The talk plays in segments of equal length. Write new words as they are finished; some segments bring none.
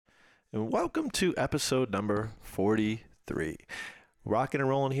and welcome to episode number 43. Rocking and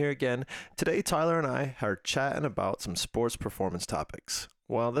rolling here again. Today, Tyler and I are chatting about some sports performance topics.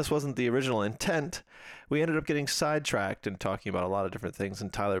 While this wasn't the original intent, we ended up getting sidetracked and talking about a lot of different things,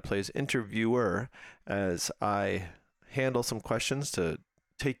 and Tyler plays interviewer as I handle some questions to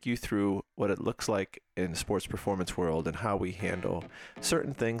take you through what it looks like in sports performance world and how we handle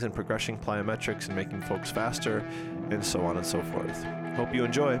certain things in progression plyometrics and making folks faster and so on and so forth. Hope you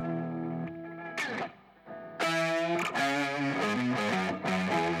enjoy.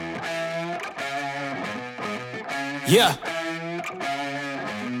 Yeah.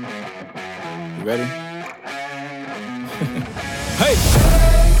 You ready? Hey.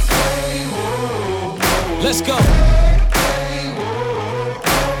 Let's go.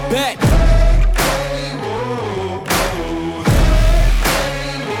 Bet.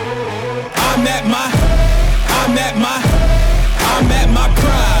 I'm at my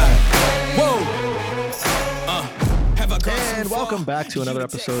prime. Whoa. And welcome back to another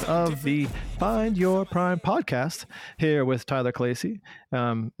episode of the Find Your Prime podcast here with Tyler Clacy,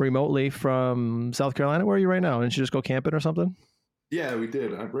 remotely from South Carolina. Where are you right now? Didn't you just go camping or something? Yeah, we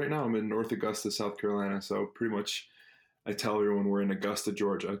did. Right now I'm in North Augusta, South Carolina. So pretty much I tell everyone we're in Augusta,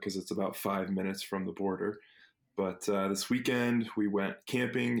 Georgia, because it's about 5 minutes from the border. But this weekend we went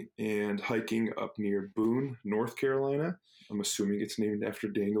camping and hiking up near Boone, North Carolina. I'm assuming it's named after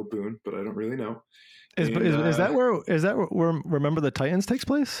Daniel Boone, but I don't really know. Is that where Remember the Titans takes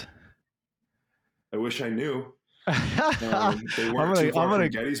place? I wish I knew. They weren't too far from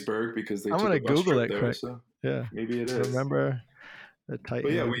Gettysburg because they took a bus Google trip it there. quick. So yeah, maybe it is. Remember the Titans.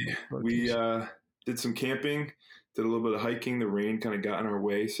 But yeah, we did some camping, did a little bit of hiking. The rain kind of got in our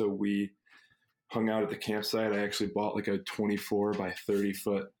way, so we hung out at the campsite. I actually bought like a 24 by 30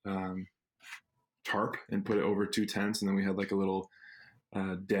 foot tarp and put it over 2 tents, and then we had like a little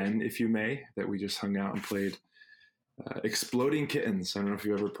den, if you may, that we just hung out and played Exploding Kittens. I don't know if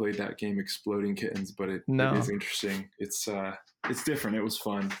you ever played that game, Exploding Kittens, but it is interesting. It's different. It was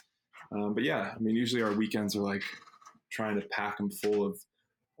fun. But yeah, I mean, usually our weekends are like trying to pack them full of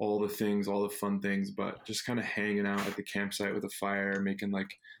all the things, all the fun things, but just kind of hanging out at the campsite with a fire, making like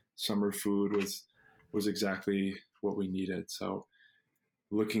summer food was exactly what we needed. So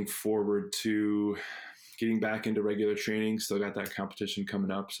looking forward to getting back into regular training. Still got that competition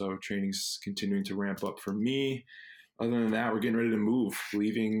coming up, so training's continuing to ramp up for me. Other than that, we're getting ready to move,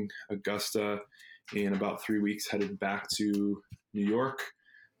 leaving Augusta in about 3 weeks, headed back to New York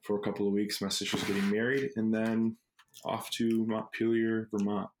for a couple of weeks. My sister's getting married, and then off to Montpelier,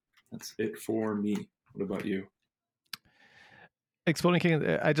 Vermont. That's it for me. What about you? Exploding King.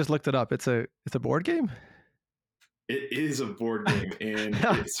 I just looked it up. It's a board game. It is a board game, and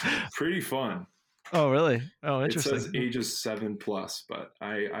it's pretty fun. Oh, really? Oh, interesting. It says ages 7+, but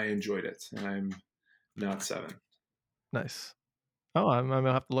I enjoyed it, and I'm not 7. Nice. Oh, I'm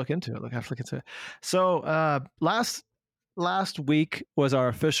gonna have to look into it. So, last week was our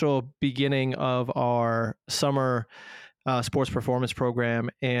official beginning of our summer sports performance program,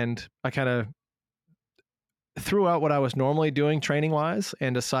 and I kind of threw out what I was normally doing training wise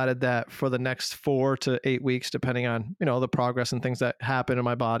and decided that for the next 4 to 8 weeks, depending on, the progress and things that happen in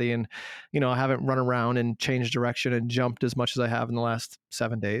my body. And, I haven't run around and changed direction and jumped as much as I have in the last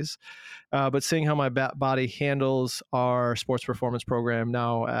 7 days. But seeing how my body handles our sports performance program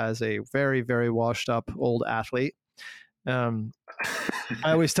now as a very, very washed up old athlete. I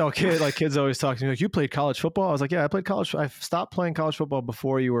always tell kids always talk to me like, you played college football? I was like, yeah, I played college. I stopped playing college football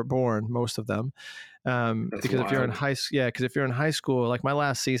before you were born, most of them. Because wild. If you're in high school, like my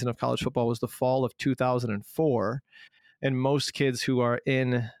last season of college football was the fall of 2004. And most kids who are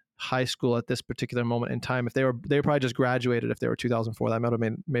in high school at this particular moment in time, they were probably just graduated if they were 2004, that might have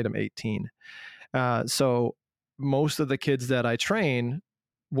made them 18. So most of the kids that I train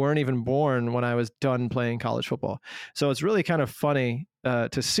weren't even born when I was done playing college football. So it's really kind of funny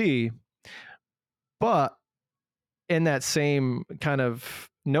to see. But in that same kind of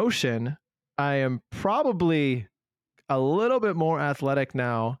notion, I am probably a little bit more athletic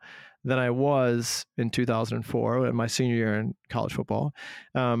now than I was in 2004, in my senior year in college football,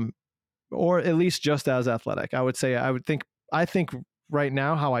 or at least just as athletic. I would say I think right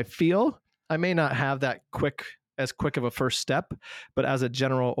now how I feel, I may not have that as quick of a first step, but as a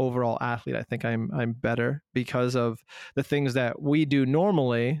general overall athlete, I think I'm better because of the things that we do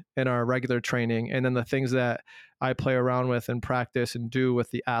normally in our regular training, and then the things that I play around with and practice and do with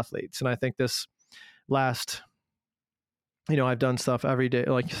the athletes. And I think this last, I've done stuff every day,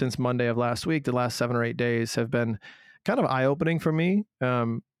 like since Monday of last week, the last 7 or 8 days have been kind of eye-opening for me.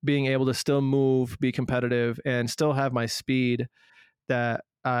 Being able to still move, be competitive, and still have my speed that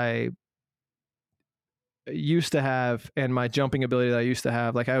I used to have and my jumping ability that I used to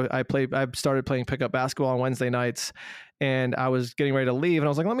have. Like I started playing pickup basketball on Wednesday nights, and I was getting ready to leave, and I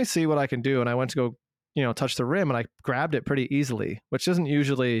was like, let me see what I can do. And I went to go, touch the rim, and I grabbed it pretty easily, which isn't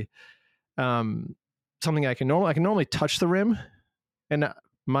usually something I can normally touch the rim. And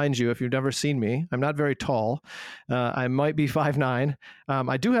mind you, if you've never seen me, I'm not very tall. I might be 5'9".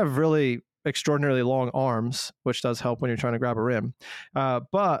 I do have really extraordinarily long arms, which does help when you're trying to grab a rim.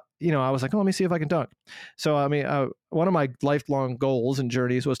 But I was like, let me see if I can dunk. So, one of my lifelong goals and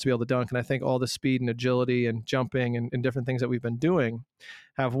journeys was to be able to dunk. And I think all the speed and agility and jumping and different things that we've been doing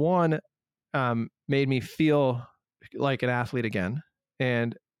have made me feel like an athlete again.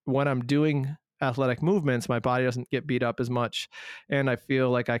 And when I'm doing athletic movements, my body doesn't get beat up as much, and I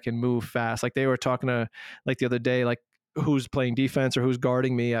feel like I can move fast. Like they were talking to, like the other day, like who's playing defense or who's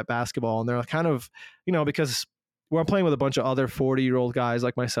guarding me at basketball, and they're kind of, because we're playing with a bunch of other 40-year-old guys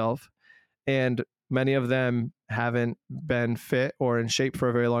like myself, and many of them haven't been fit or in shape for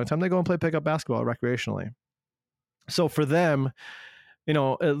a very long time. They go and play pickup basketball recreationally. So for them,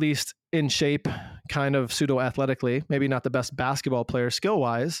 at least in shape, kind of pseudo athletically, maybe not the best basketball player skill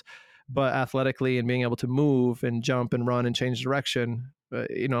wise, but athletically and being able to move and jump and run and change direction,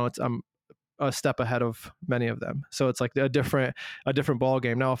 I'm a step ahead of many of them. So it's like a different ball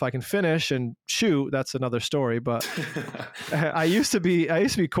game. Now, if I can finish and shoot, that's another story. But I used to be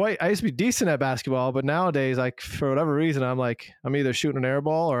decent at basketball, but nowadays, like for whatever reason, I'm either shooting an air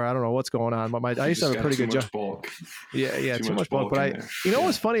ball or I don't know what's going on. But I used to have a pretty good jump. Bulk. Yeah, too much bulk. But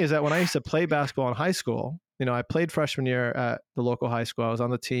what's funny is that when I used to play basketball in high school, I played freshman year at the local high school. I was on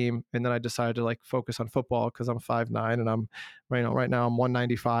the team, and then I decided to focus on football because I'm 5'9", and I'm right now I'm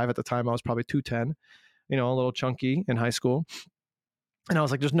 195. At the time, I was probably 210, a little chunky in high school. And I was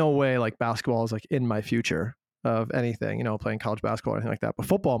like, there's no way basketball is in my future of anything, playing college basketball or anything like that. But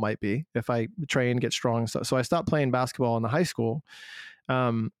football might be if I train, get strong and stuff. So I stopped playing basketball in the high school.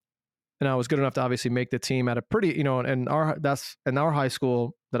 And I was good enough to obviously make the team at a pretty, in our high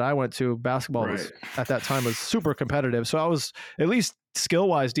school that I went to, basketball was at that time was super competitive. So I was at least skill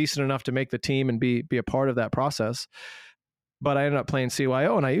wise decent enough to make the team and be a part of that process. But I ended up playing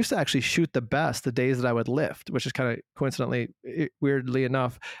CYO, and I used to actually shoot the best the days that I would lift, which is kind of coincidentally, weirdly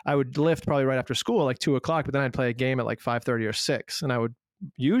enough, I would lift probably right after school, 2:00, but then I'd play a game at 5:30 or 6, and I would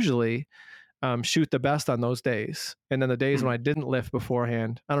usually shoot the best on those days. And then the days when I didn't lift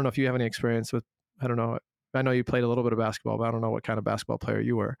beforehand, I don't know if you have any experience with, I don't know. I know you played a little bit of basketball, but I don't know what kind of basketball player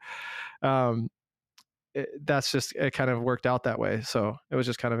you were. It kind of worked out that way. So it was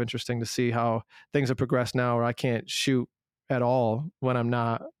just kind of interesting to see how things have progressed now, where I can't shoot at all when I'm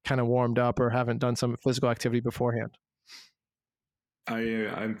not kind of warmed up or haven't done some physical activity beforehand.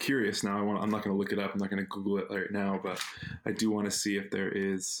 I'm curious now. I'm not going to look it up. I'm not going to Google it right now, but I do want to see if there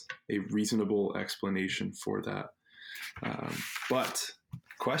is a reasonable explanation for that. But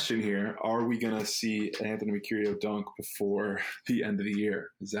question here: are we going to see Anthony Mercurio dunk before the end of the year?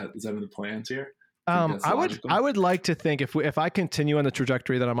 Is that in the plans here? I would like to think if I continue on the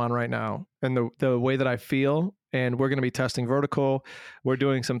trajectory that I'm on right now and the way that I feel, and we're going to be testing vertical, we're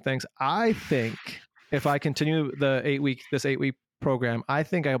doing some things. I think if I continue this 8-week program, I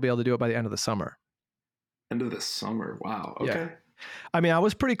think I'll be able to do it by the end of the summer. End of the summer. Wow. Okay. Yeah. I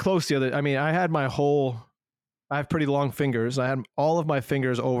was pretty close I have pretty long fingers. I had all of my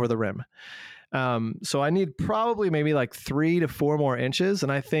fingers over the rim. So I need probably maybe 3 to 4 more inches.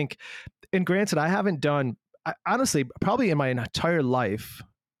 And I think, and granted, I haven't done, honestly, probably in my entire life,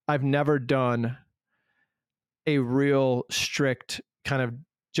 I've never done a real strict kind of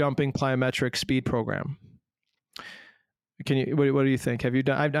jumping plyometric speed program. What do you think? Have you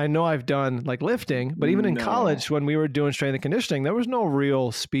done? I know I've done lifting, but even in college, when we were doing strength and conditioning, there was no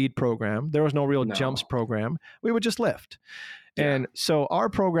real speed program. There was no real jumps program. We would just lift. Yeah. And so our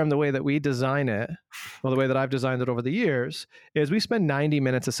program, the way that we design it, the way that I've designed it over the years, is we spend 90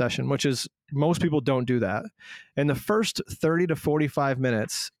 minutes a session, which is, most people don't do that. And the first 30 to 45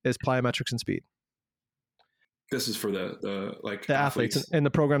 minutes is plyometrics and speed. This is for the athletes in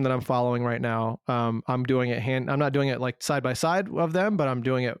the program that I'm following right now. I'm doing it I'm not doing it side by side of them, but I'm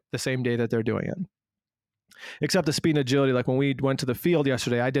doing it the same day that they're doing it. Except the speed and agility. When we went to the field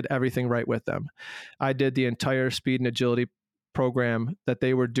yesterday, I did everything right with them. I did the entire speed and agility program that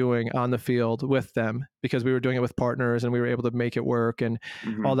they were doing on the field with them, because we were doing it with partners and we were able to make it work and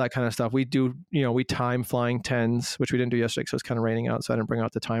all that kind of stuff. We do, we time flying 10s, which we didn't do yesterday because it was kind of raining out, so I didn't bring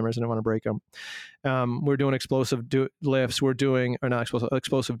out the timers. I didn't want to break them. We're doing explosive lifts. We're doing, or not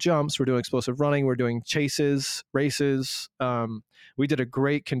explosive jumps. We're doing explosive running. We're doing chases, races. We did a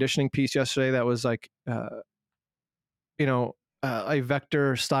great conditioning piece yesterday that was a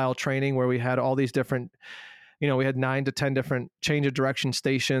vector style training where we had all these different, we had 9 to 10 different change of direction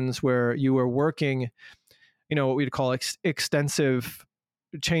stations where you were working, what we'd call extensive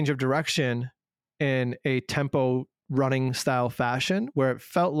change of direction in a tempo running style fashion where it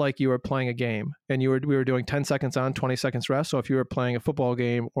felt like you were playing a game, and we were doing 10 seconds on, 20 seconds rest. So if you were playing a football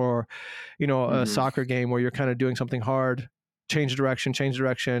game or, a soccer game where you're kind of doing something hard, change direction,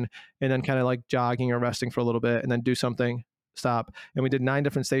 and then kind of like jogging or resting for a little bit and then do something, stop. And we did 9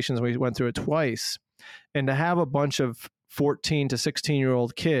 different stations. We went through it twice. And to have a bunch of 14 to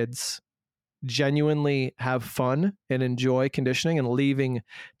 16-year-old kids genuinely have fun and enjoy conditioning and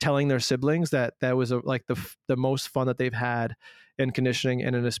telling their siblings that was like the most fun that they've had in conditioning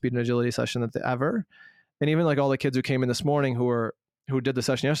and in a speed and agility session that they ever. And even like all the kids who came in this morning who did the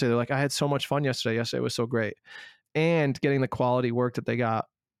session yesterday, they're like, I had so much fun yesterday. Yesterday was so great. And getting the quality work that they got,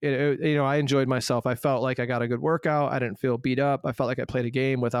 I enjoyed myself. I felt like I got a good workout. I didn't feel beat up. I felt like I played a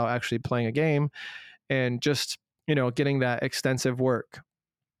game without actually playing a game. And just, getting that extensive work,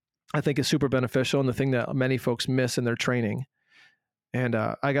 I think is super beneficial, and the thing that many folks miss in their training. And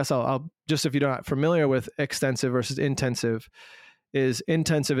I guess I'll just, if you're not familiar with extensive versus intensive is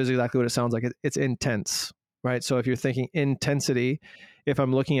exactly what it sounds like. It's intense, right? So if you're thinking intensity, if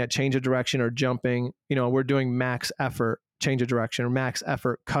I'm looking at change of direction or jumping, we're doing max effort change of direction or max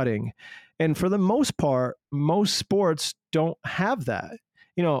effort cutting. And for the most part, most sports don't have that.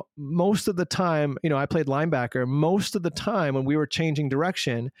 Most of the time, I played linebacker. Most of the time when we were changing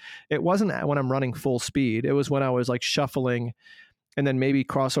direction, it wasn't when I'm running full speed. It was when I was like shuffling and then maybe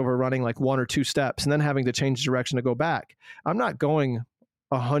crossover running like 1 or 2 steps and then having to change direction to go back. I'm not going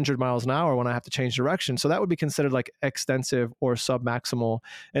 100 miles an hour when I have to change direction. So that would be considered like extensive or submaximal.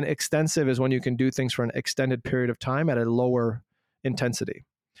 And extensive is when you can do things for an extended period of time at a lower intensity.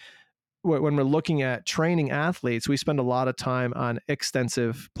 When we're looking at training athletes, we spend a lot of time on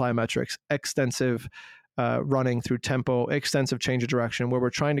extensive plyometrics, extensive running through tempo, extensive change of direction, where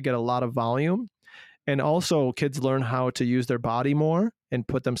we're trying to get a lot of volume. And also kids learn how to use their body more and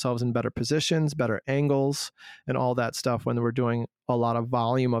put themselves in better positions, better angles, and all that stuff when we're doing a lot of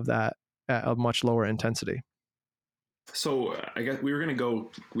volume of that at a much lower intensity. So I guess we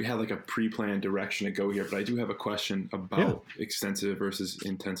had like a pre-planned direction to go here, but I do have a question about extensive versus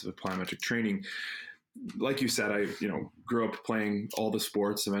intensive plyometric training. Like you said, I grew up playing all the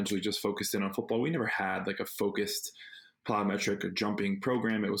sports, eventually just focused in on football. We never had like a focused plyometric or jumping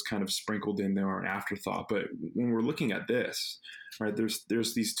program. It was kind of sprinkled in there or an afterthought. But when we're looking at this, right,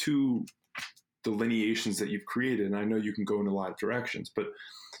 there's these 2 delineations that you've created, and I know you can go in a lot of directions, but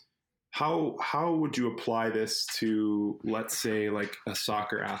how would you apply this to, let's say, like a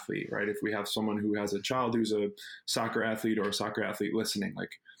soccer athlete, right? If we have someone who has a child who's a soccer athlete or a soccer athlete listening,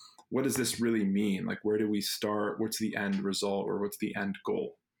 like, what does this really mean? Like, where do we start? What's the end result, or what's the end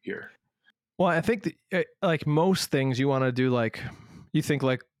goal here? Well, I think like most things you want to do, like you think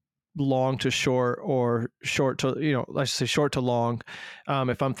like long to short or short to, let's say short to long.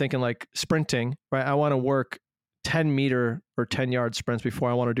 If I'm thinking like sprinting, right, I want to work 10 meter or 10-yard sprints before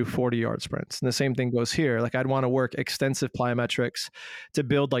I want to do 40-yard sprints. And the same thing goes here. Like I'd want to work extensive plyometrics to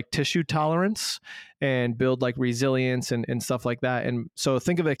build like tissue tolerance and build like resilience and stuff like that. And so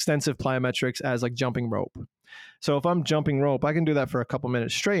think of extensive plyometrics as like jumping rope. So if I'm jumping rope, I can do that for a couple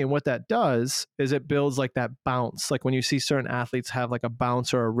minutes straight. And what that does is it builds like that bounce. Like when you see certain athletes have like a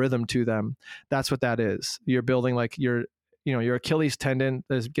bounce or a rhythm to them, that's what that is. You're building like your Achilles tendon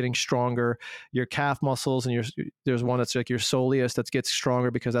is getting stronger, your calf muscles, and there's one that's like your soleus that gets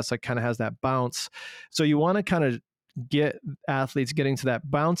stronger because that's like kind of has that bounce. So you want to kind of get athletes getting to that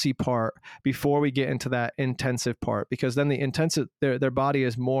bouncy part before we get into that intensive part, because then the intensive, their body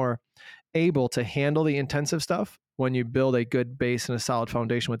is more able to handle the intensive stuff when you build a good base and a solid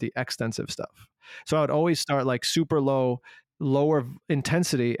foundation with the extensive stuff. So I would always start like super lower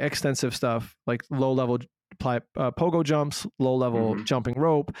intensity, extensive stuff, like low level pogo jumps, low level jumping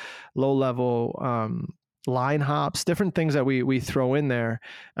rope, low level line hops, different things that we throw in there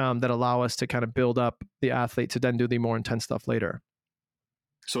that allow us to kind of build up the athlete to then do the more intense stuff later.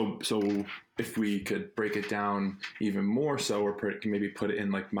 So if we could break it down even more so, or maybe put it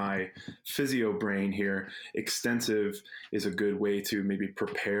in like my physio brain here, extensive is a good way to maybe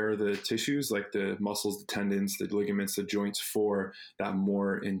prepare the tissues, like the muscles, the tendons, the ligaments, the joints, for that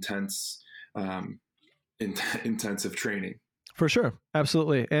more intensive training. For sure.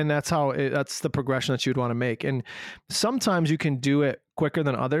 Absolutely. And that's that's the progression that you'd want to make. And sometimes you can do it quicker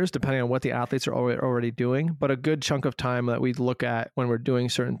than others, depending on what the athletes are already doing. But a good chunk of time that we look at when we're doing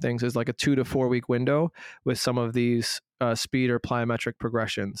certain things is like a 2 to 4 week window with some of these speed or plyometric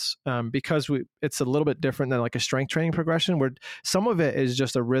progressions, because it's a little bit different than like a strength training progression, where some of it is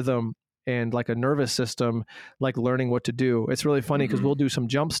just a rhythm and like a nervous system, like learning what to do. It's really funny because we'll do some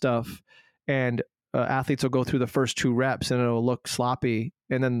jump stuff, and athletes will go through the first 2 reps and it'll look sloppy,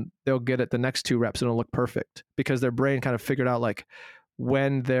 and then they'll get it the next 2 reps and it'll look perfect because their brain kind of figured out like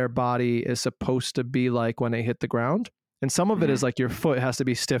when their body is supposed to be like when they hit the ground. And some of it is like your foot has to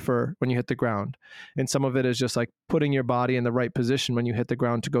be stiffer when you hit the ground. And some of it is just like putting your body in the right position when you hit the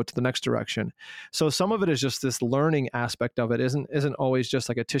ground to go to the next direction. So some of it is just this learning aspect of it. Isn't always just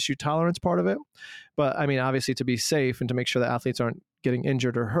like a tissue tolerance part of it. But I mean, obviously to be safe and to make sure that athletes aren't getting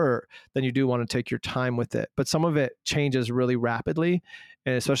injured or hurt, then you do want to take your time with it. But some of it changes really rapidly,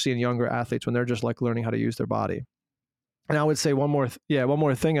 and especially in younger athletes when they're just like learning how to use their body. And I would say one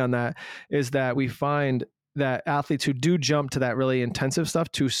more thing on that is that we find that athletes who do jump to that really intensive stuff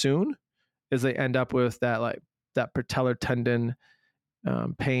too soon is they end up with that patellar tendon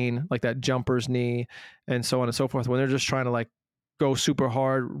pain, like that jumper's knee, and so on and so forth. When they're just trying to like go super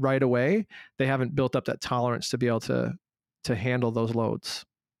hard right away, they haven't built up that tolerance to be able to handle those loads.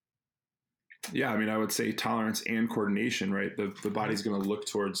 Yeah, I mean, I would say tolerance and coordination, right? The body's going to look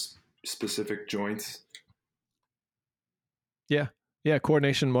towards specific joints. Yeah,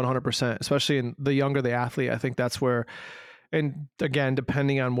 coordination 100%, especially in the younger the athlete. I think that's where, and again,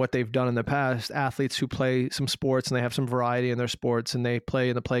 depending on what they've done in the past, athletes who play some sports and they have some variety in their sports and they play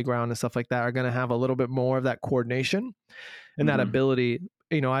in the playground and stuff like that are going to have a little bit more of that coordination and that ability.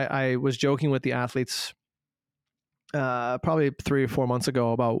 You know, I was joking with the athletes probably 3 or 4 months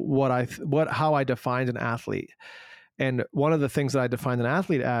ago about how I defined an athlete. And one of the things that I defined an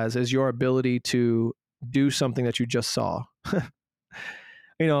athlete as is your ability to do something that you just saw.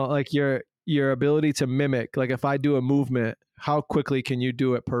 You know, like your ability to mimic, like if I do a movement, how quickly can you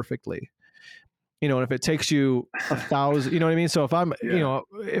do it perfectly? You know, and if it takes you 1,000, you know what I mean? So if I'm, you know,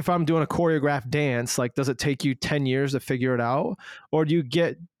 if I'm doing a choreographed dance, like, does it take you 10 years to figure it out, or do you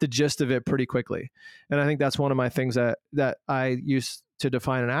get the gist of it pretty quickly? And I think that's one of my things that I use to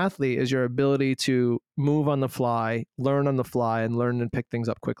define an athlete is your ability to move on the fly, learn on the fly, and learn and pick things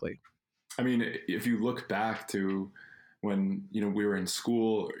up quickly. I mean, if you look back to when, you know, we were in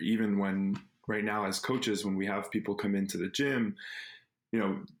school, or even when right now as coaches, when we have people come into the gym, you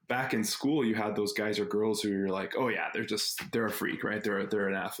know, back in school, you had those guys or girls who you're like, oh yeah, they're a freak, right? They're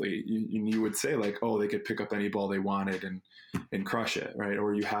an athlete. You would say like, oh, they could pick up any ball they wanted and crush it, right?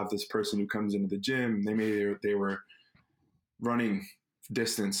 Or you have this person who comes into the gym, they were running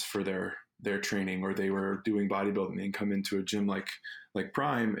distance for their training, or they were doing bodybuilding and come into a gym like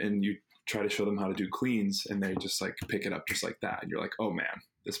Prime, and you try to show them how to do cleans and they just like pick it up just like that. And you're like, oh man,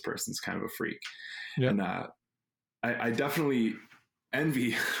 this person's kind of a freak. Yeah. And I definitely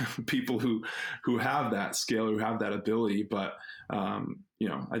envy people who have that skill, who have that ability. But, you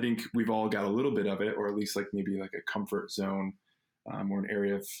know, I think we've all got a little bit of it, or at least like maybe like a comfort zone or an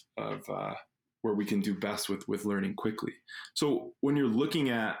area of where we can do best with learning quickly. So when you're looking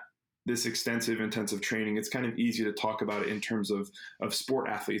at this extensive, intensive training, it's kind of easy to talk about it in terms of sport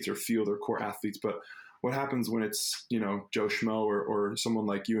athletes or field or core athletes. But what happens when it's, you know, Joe Schmo or someone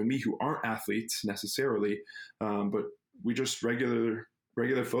like you and me who aren't athletes necessarily, but we just regular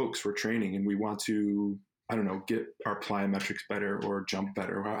folks for training, and we want to, I don't know, get our plyometrics better or jump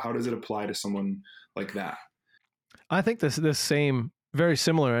better? How does it apply to someone like that? I think this same, very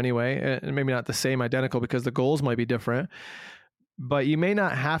similar anyway, and maybe not the same identical because the goals might be different. But you may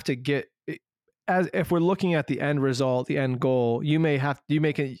not have to get, as if we're looking at the end result, the end goal, you may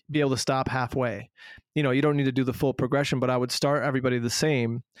be able to stop halfway. You know, you don't need to do the full progression, but I would start everybody the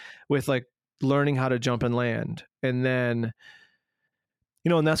same with like learning how to jump and land. And then, you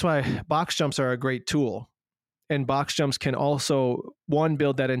know, and that's why box jumps are a great tool. And box jumps can also, one,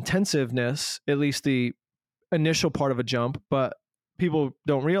 build that intensiveness, at least the initial part of a jump, but people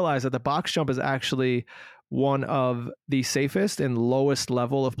don't realize that the box jump is actually one of the safest and lowest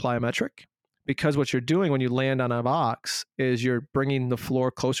level of plyometric, because what you're doing when you land on a box is you're bringing the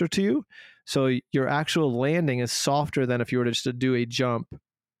floor closer to you. So your actual landing is softer than if you were just to do a jump,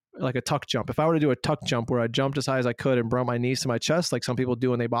 like a tuck jump. If I were to do a tuck jump where I jumped as high as I could and brought my knees to my chest, like some people do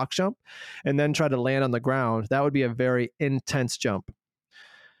when they box jump, and then try to land on the ground, that would be a very intense jump.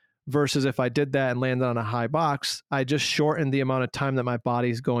 Versus if I did that and landed on a high box, I just shortened the amount of time that my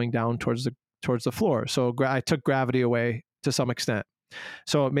body's going down towards the floor. So I took gravity away to some extent.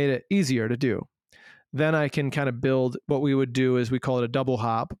 So it made it easier to do. Then I can kind of build, what we would do is we call it a double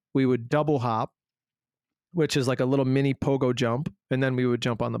hop. We would double hop, which is like a little mini pogo jump. And then we would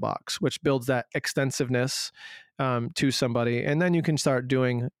jump on the box, which builds that extensiveness to somebody. And then you can start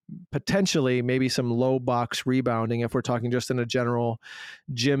doing potentially maybe some low box rebounding if we're talking just in a general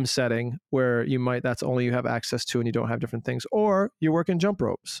gym setting where that's only you have access to and you don't have different things. Or you're working jump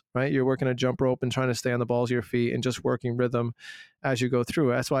ropes, right? You're working a jump rope and trying to stay on the balls of your feet and just working rhythm as you go through.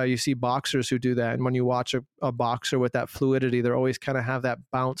 That's why you see boxers who do that. And when you watch a boxer with that fluidity, they're always kind of have that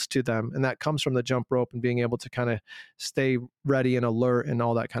bounce to them. And that comes from the jump rope and being able to kind of stay ready and alert and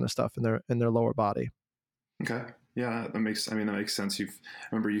all that kind of stuff in their lower body. Okay. Yeah, that makes sense. I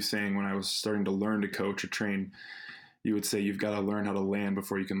remember you saying when I was starting to learn to coach or train, you would say you've got to learn how to land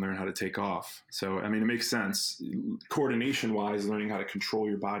before you can learn how to take off. So, I mean, it makes sense. Coordination wise, learning how to control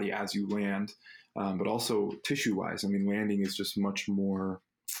your body as you land, but also tissue wise. I mean, landing is just much more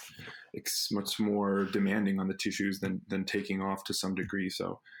demanding on the tissues than taking off to some degree.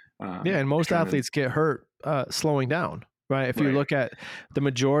 So, and most athletes get hurt slowing down. Right. If you look at the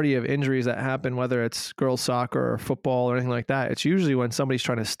majority of injuries that happen, whether it's girls soccer or football or anything like that, it's usually when somebody's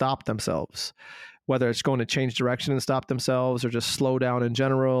trying to stop themselves, whether it's going to change direction and stop themselves or just slow down in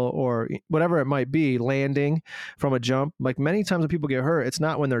general or whatever it might be, landing from a jump. Like many times when people get hurt, it's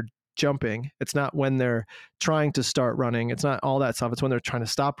not when they're jumping. It's not when they're trying to start running. It's not all that stuff. It's when they're trying to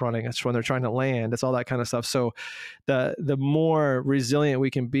stop running. It's when they're trying to land. It's all that kind of stuff. So the more resilient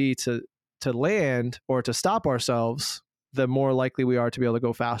we can be to land or to stop ourselves, the more likely we are to be able to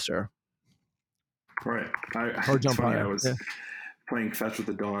go faster. Right. Or jump higher. I was playing fetch with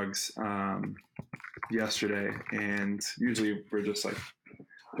the dogs yesterday, and usually we're just like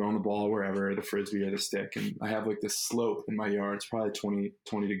throwing the ball wherever, the frisbee or the stick. And I have like this slope in my yard. It's probably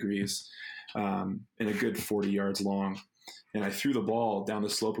 20 degrees and a good 40 yards long. And I threw the ball down the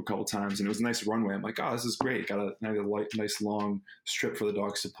slope a couple times, and it was a nice runway. I'm like, oh, this is great. Got a nice long strip for the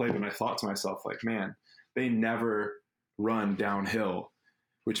dogs to play. But I thought to myself, like, man, they never run downhill,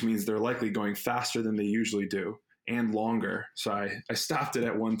 which means they're likely going faster than they usually do and longer. So I stopped it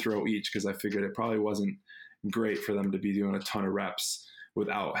at one throw each because I figured it probably wasn't great for them to be doing a ton of reps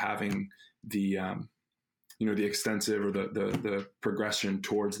without having the the extensive or the progression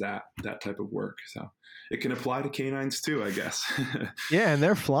towards that type of work. So it can apply to canines too, I guess. Yeah, and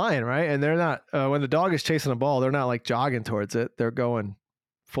they're flying, right? And they're not when the dog is chasing a ball, they're not like jogging towards it. They're going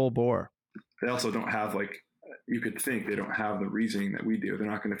full bore. They also don't have you could think they don't have the reasoning that we do. They're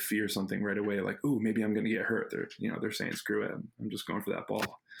not going to fear something right away. Like, ooh, maybe I'm going to get hurt. They're saying, screw it. I'm just going for that ball.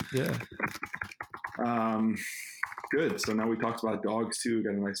 Yeah. Good. So now we talked about dogs too. We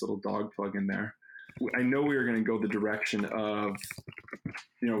got a nice little dog plug in there. I know we were going to go the direction of,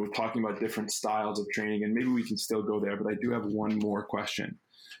 talking about different styles of training, and maybe we can still go there, but I do have one more question.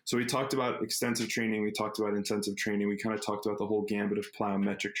 So we talked about extensive training. We talked about intensive training. We kind of talked about the whole gambit of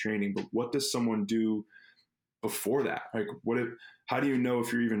plyometric training, but what does someone do before that? Like how do you know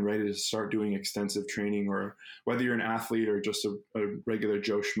if you're even ready to start doing extensive training, or whether you're an athlete or just a regular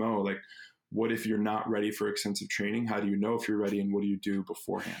Joe Schmo? Like, what if you're not ready for extensive training? How do you know if you're ready, and what do you do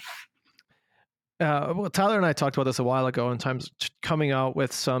beforehand? Well, Tyler and I talked about this a while ago, in times coming out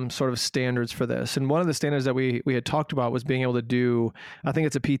with some sort of standards for this. And one of the standards that we had talked about was being able to do, I think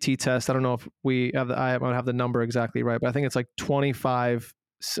it's a PT test. I don't know if I don't have the number exactly right, but I think it's like 25.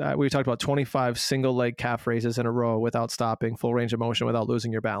 We talked about 25 single leg calf raises in a row without stopping, full range of motion without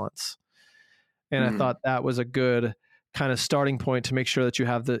losing your balance. And I thought that was a good kind of starting point to make sure that you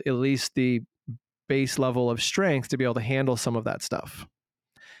have at least the base level of strength to be able to handle some of that stuff.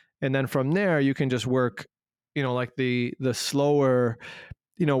 And then from there, you can just work, like the slower,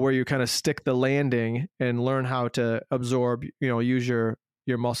 where you kind of stick the landing and learn how to absorb, use your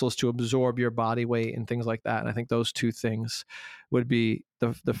muscles to absorb your body weight and things like that. And I think those two things would be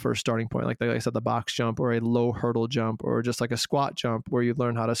the first starting point. Like I said, the box jump or a low hurdle jump, or just like a squat jump where you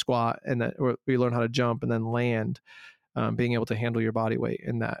learn how to squat or you learn how to jump and then land, being able to handle your body weight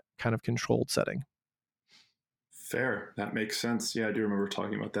in that kind of controlled setting. Fair. That makes sense. Yeah, I do remember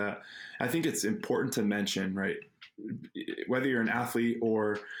talking about that. I think it's important to mention, right, whether you're an athlete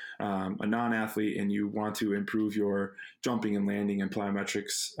or a non-athlete and you want to improve your jumping and landing and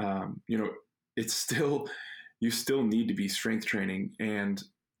plyometrics, you still need to be strength training, and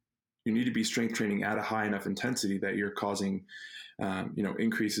you need to be strength training at a high enough intensity that you're causing,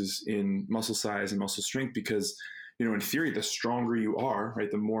 increases in muscle size and muscle strength, because in theory, the stronger you are,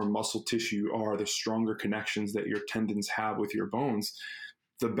 right, the more muscle tissue you are, the stronger connections that your tendons have with your bones,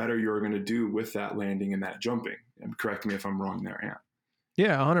 the better you're going to do with that landing and that jumping. And correct me if I'm wrong there, Ant.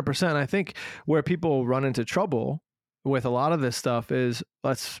 Yeah, 100%. I think where people run into trouble with a lot of this stuff is,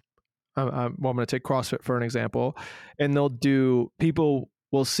 I'm going to take CrossFit for an example, and people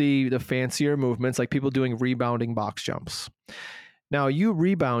will see the fancier movements, like people doing rebounding box jumps. Now, you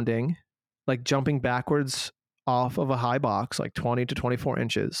rebounding, like jumping backwards off of a high box, like 20 to 24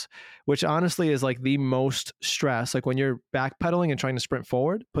 inches, which honestly is like the most stress. Like when you're backpedaling and trying to sprint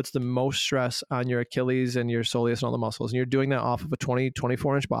forward, puts the most stress on your Achilles and your soleus and all the muscles. And you're doing that off of a 20,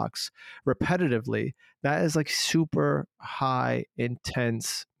 24 inch box repetitively. That is like super high,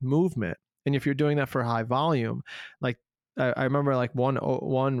 intense movement. And if you're doing that for high volume, like I remember like one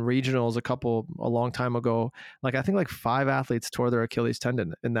regionals a long time ago, like I think like 5 athletes tore their Achilles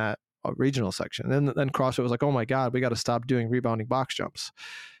tendon in that regional section. And then CrossFit was like, oh my God, we got to stop doing rebounding box jumps.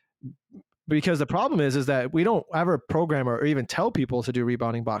 Because the problem is that we don't ever program or even tell people to do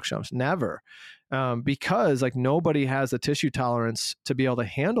rebounding box jumps. Never. Because like nobody has the tissue tolerance to be able to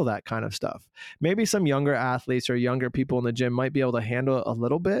handle that kind of stuff. Maybe some younger athletes or younger people in the gym might be able to handle it a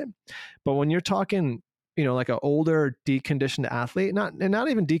little bit. But when you're talking, like an older deconditioned athlete, not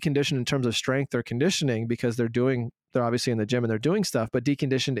even deconditioned in terms of strength or conditioning, because they're obviously in the gym and they're doing stuff, but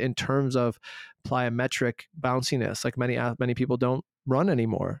deconditioned in terms of plyometric bounciness. Like many people don't run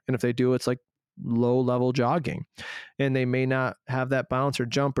anymore. And if they do, it's like low level jogging, and they may not have that bounce or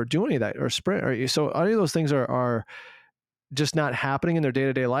jump or do any of that or sprint. So any of those things are just not happening in their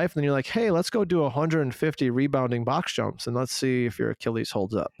day-to-day life. And then you're like, hey, let's go do 150 rebounding box jumps and let's see if your Achilles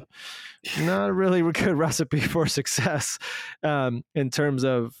holds up. Not a really good recipe for success in terms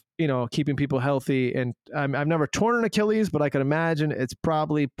of, keeping people healthy. And I've never torn an Achilles, but I can imagine it's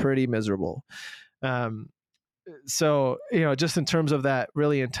probably pretty miserable. So, just in terms of that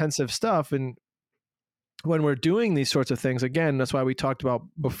really intensive stuff, and when we're doing these sorts of things, again, that's why we talked about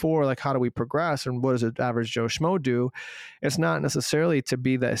before, like how do we progress and what does an average Joe Schmo do? It's not necessarily to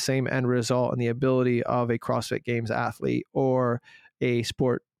be the same end result and the ability of a CrossFit Games athlete or a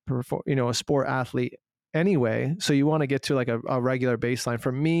sport athlete anyway. So you want to get to like a regular baseline.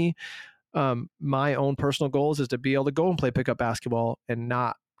 For me, my own personal goals is to be able to go and play pickup basketball and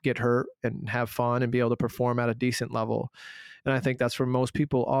not get hurt and have fun and be able to perform at a decent level. And I think that's where most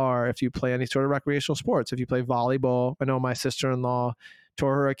people are if you play any sort of recreational sports. If you play volleyball, I know my sister-in-law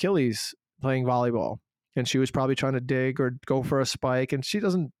tore her Achilles playing volleyball, and she was probably trying to dig or go for a spike, and she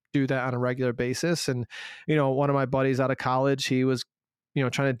doesn't do that on a regular basis. And, one of my buddies out of college, he was,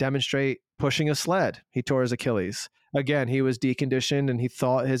 trying to demonstrate pushing a sled. He tore his Achilles. Again, he was deconditioned, and he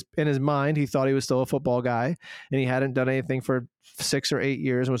thought in his mind, he thought he was still a football guy, and he hadn't done anything for 6 or 8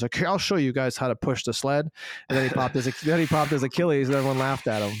 years, and was like, I'll show you guys how to push the sled. And then he popped his Achilles, and everyone laughed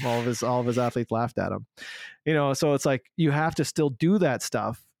at him. All of his athletes laughed at him. So it's like, you have to still do that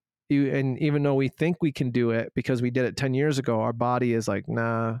stuff. And even though we think we can do it because we did it 10 years ago, our body is like,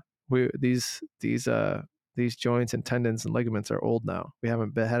 nah, these joints and tendons and ligaments are old now. We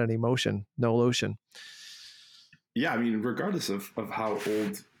haven't had any motion, no lotion. Yeah, I mean, regardless of how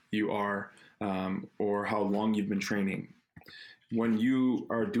old you are or how long you've been training, when you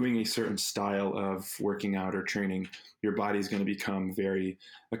are doing a certain style of working out or training, your body is going to become very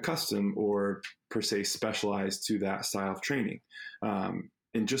accustomed or per se specialized to that style of training.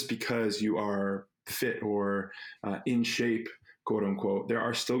 And just because you are fit or in shape, quote unquote, there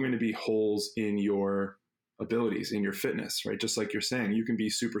are still going to be holes in your abilities, in your fitness, right? Just like you're saying, you can be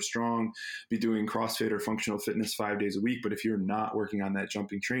super strong, be doing CrossFit or functional fitness 5 days a week, but if you're not working on that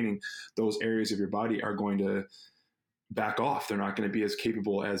jumping training, those areas of your body are going to back off. They're not going to be as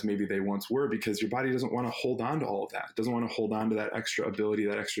capable as maybe they once were, because your body doesn't want to hold on to all of that. It doesn't want to hold on to that extra ability,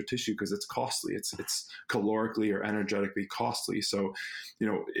 that extra tissue, because it's costly. It's calorically or energetically costly. So,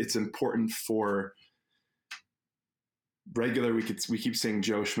 it's important for regular, we keep saying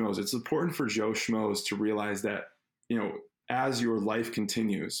Joe Schmoes. It's important for Joe Schmoes to realize that, as your life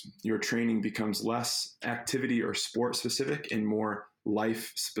continues, your training becomes less activity or sport specific and more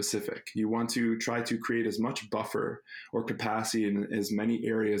life specific. You want to try to create as much buffer or capacity in as many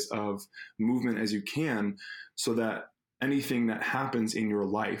areas of movement as you can, so that anything that happens in your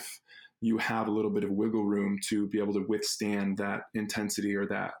life, you have a little bit of wiggle room to be able to withstand that intensity or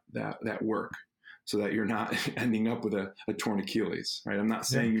that work, so that you're not ending up with a torn Achilles, right? I'm not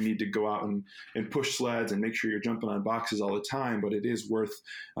saying you need to go out and push sleds and make sure you're jumping on boxes all the time, but it is worth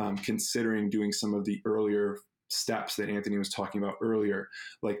considering doing some of the earlier steps that Anthony was talking about earlier,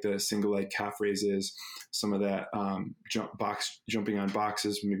 like the single leg calf raises, some of that jumping on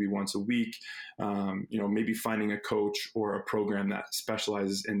boxes maybe once a week, maybe finding a coach or a program that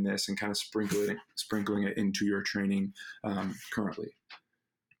specializes in this and kind of sprinkling it into your training currently.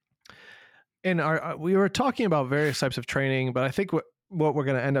 And we were talking about various types of training, but I think what we're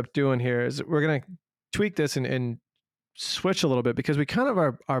going to end up doing here is we're going to tweak this and switch a little bit, because we kind of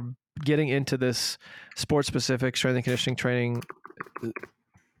are getting into this sport specific strength and conditioning training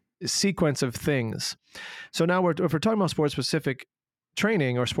sequence of things. So now if we're talking about sport specific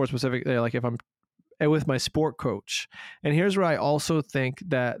training or sport specific, like if I'm with my sport coach. And here's where I also think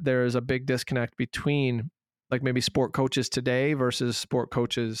that there is a big disconnect between like maybe sport coaches today versus sport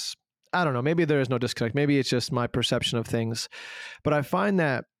coaches. I don't know. Maybe there is no disconnect. Maybe it's just my perception of things. But I find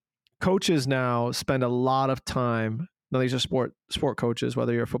that coaches now spend a lot of time. Now these are sport coaches,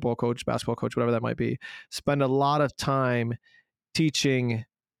 whether you're a football coach, basketball coach, whatever that might be, spend a lot of time teaching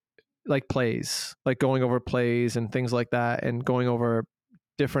like plays, like going over plays and things like that, and going over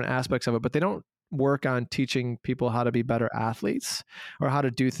different aspects of it. But they don't work on teaching people how to be better athletes or how to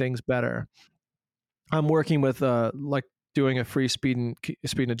do things better. I'm working with like doing a free speed and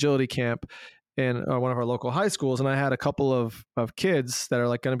agility camp in one of our local high schools, and I had a couple of kids that are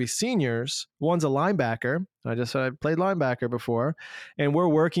like going to be seniors. One's a linebacker. I just said I played linebacker before, and we're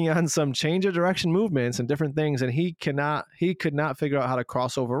working on some change of direction movements and different things, and he could not figure out how to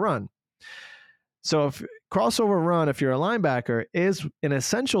crossover run. So if crossover run, if you're a linebacker, is an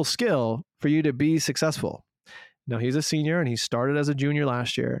essential skill for you to be successful. Now he's a senior and he started as a junior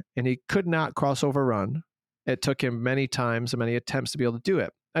last year, and he could not crossover run. It took him many times and many attempts to be able to do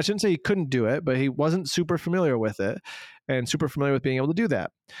it. I shouldn't say he couldn't do it, but he wasn't super familiar with it and super familiar with being able to do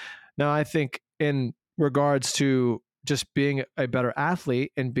that. Now, I think in regards to just being a better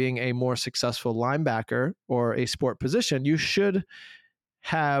athlete and being a more successful linebacker or a sport position, you should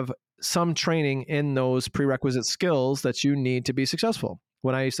have some training in those prerequisite skills that you need to be successful.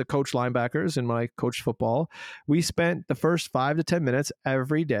 When I used to coach linebackers and when I coached football, we spent the first 5 to 10 minutes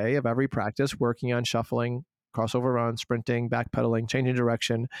every day of every practice working on shuffling, crossover run, sprinting, backpedaling, changing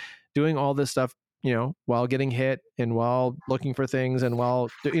direction, doing all this stuff, while getting hit and while looking for things and while,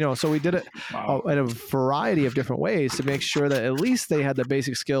 so we did it in a variety of different ways to make sure that at least they had the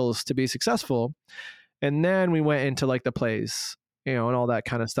basic skills to be successful. And then we went into like the plays, and all that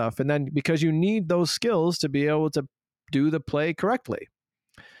kind of stuff. And then because you need those skills to be able to do the play correctly.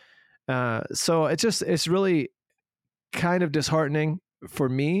 So it's really kind of disheartening for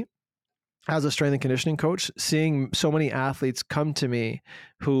me as a strength and conditioning coach, seeing so many athletes come to me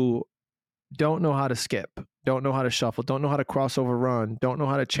who don't know how to skip, don't know how to shuffle, don't know how to crossover run, don't know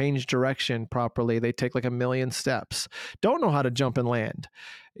how to change direction properly. They take like 1,000,000 steps, don't know how to jump and land,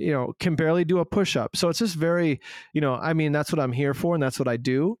 can barely do a push-up. So it's just very, that's what I'm here for and that's what I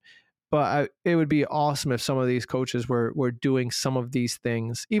do. But it would be awesome if some of these coaches were doing some of these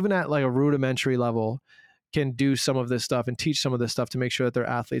things, even at like a rudimentary level, can do some of this stuff and teach some of this stuff to make sure that their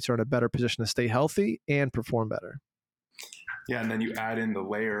athletes are in a better position to stay healthy and perform better. Yeah, and then you add in the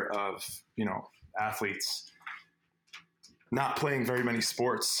layer of, athletes not playing very many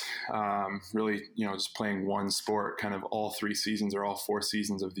sports, really, just playing one sport kind of all 3 seasons or all 4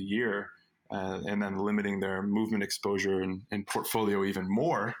 seasons of the year, and then limiting their movement exposure and portfolio even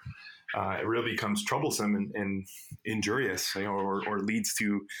more. It really becomes troublesome and injurious, or leads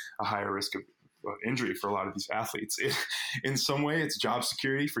to a higher risk of injury for a lot of these athletes. In some way, it's job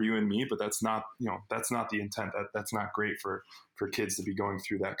security for you and me, but that's not the intent. That's not great for kids to be going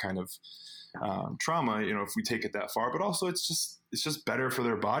through that kind of trauma, if we take it that far. But also, it's just better for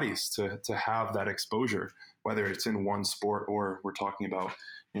their bodies to have that exposure, whether it's in one sport or we're talking about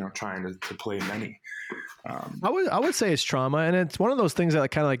trying to play many. I would say it's trauma, and it's one of those things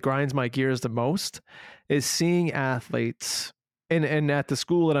that kind of like grinds my gears the most is seeing athletes. And at the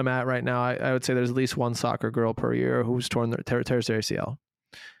school that I'm at right now, I would say there's at least one soccer girl per year who's tears their ACL.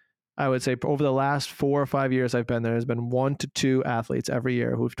 I would say over the last 4 or 5 years I've been there, has been 1 to 2 athletes every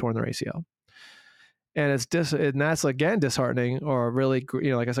year who've torn their ACL. And that's again disheartening, or really,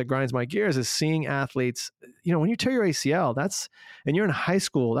 like I said, grinds my gears, is seeing athletes, when you tear your ACL, and you're in high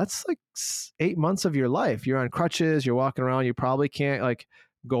school, that's like 8 months of your life. You're on crutches, you're walking around, you probably can't like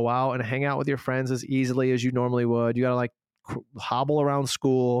go out and hang out with your friends as easily as you normally would. You got to like hobble around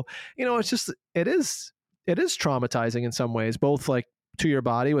school. It is traumatizing in some ways, both like to your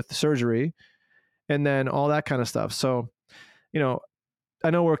body with the surgery and then all that kind of stuff. So, I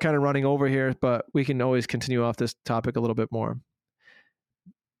know we're kind of running over here, but we can always continue off this topic a little bit more.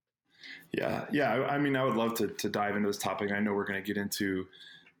 Yeah. I mean, I would love to dive into this topic. I know we're going to get into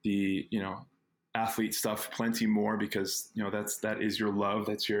the, athlete stuff plenty more because, that is your love.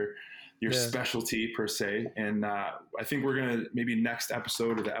 That's your specialty per se. And I think we're going to maybe next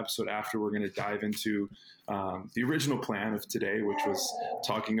episode or the episode after, we're going to dive into the original plan of today, which was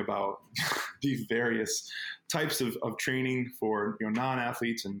talking about the various types of training for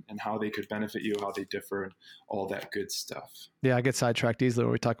non-athletes and how they could benefit you, how they differ, and all that good stuff. Yeah, I get sidetracked easily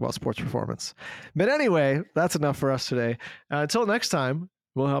when we talk about sports performance. But anyway, that's enough for us today. Until next time,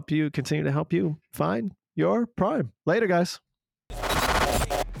 we'll continue to help you find your prime. Later, guys.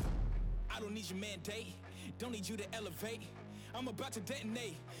 I don't need your mandate, don't need you to elevate. I'm about to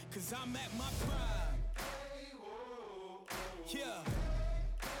detonate, cause I'm at my prime. Yeah.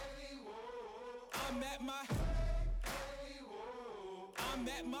 I'm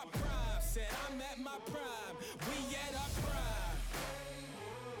at my prime. Said I'm at my prime. We at our prime.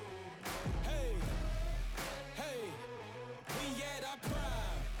 Hey, hey, we at our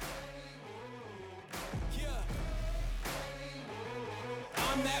prime. Yeah.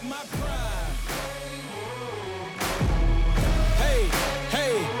 I'm at my prime. Hey,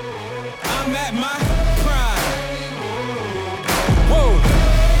 hey, I'm at my prime. Whoa.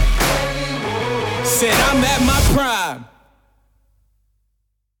 Said I'm at my prime.